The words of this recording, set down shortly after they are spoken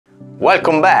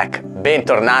Welcome back!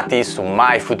 Bentornati su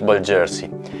My Football Jersey.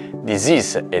 This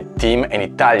is a team, an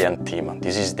Italian team.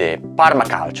 This is the Parma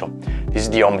Calcio. This is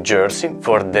the home jersey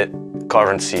for the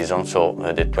current season, so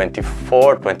the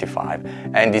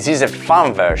 24-25. And this is a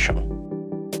fun version.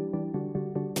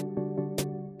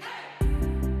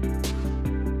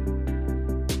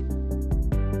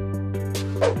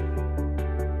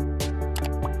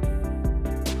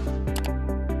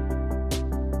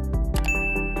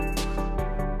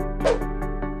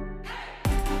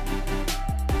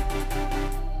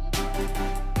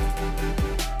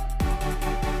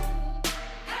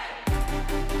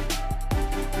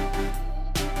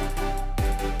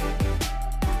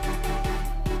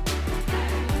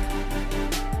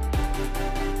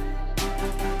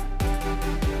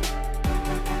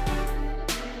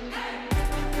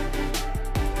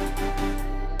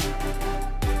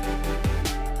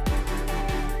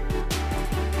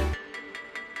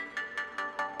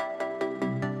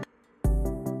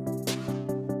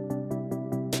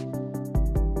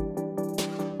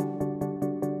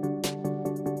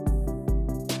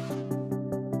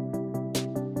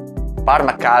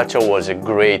 Parma Calcio was a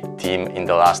great team in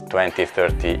the last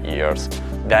 20-30 years.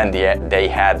 Then they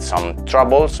had some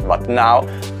troubles, but now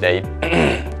they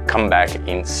come back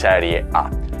in Serie A,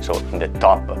 so in the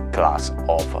top class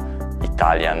of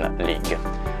Italian league.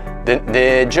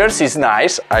 The jersey is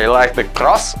nice. I like the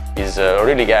cross, is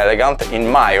really elegant.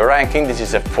 In my ranking, this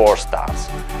is a 4 stars.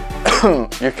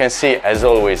 You can see, as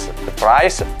always, the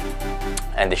price,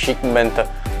 and the shipment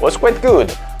was quite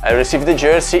good. I received the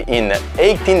jersey in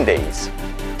 18 days.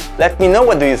 Let me know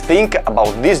what do you think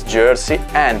about this jersey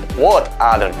and what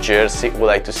other jersey would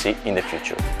like to see in the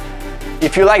future.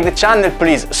 If you like the channel,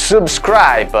 please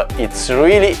subscribe, it's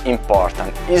really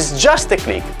important. It's just a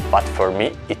click, but for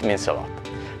me it means a lot.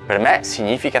 Per me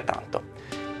significa tanto.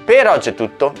 Per oggi è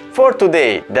tutto. For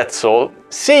today, that's all.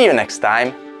 See you next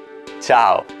time.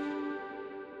 Ciao!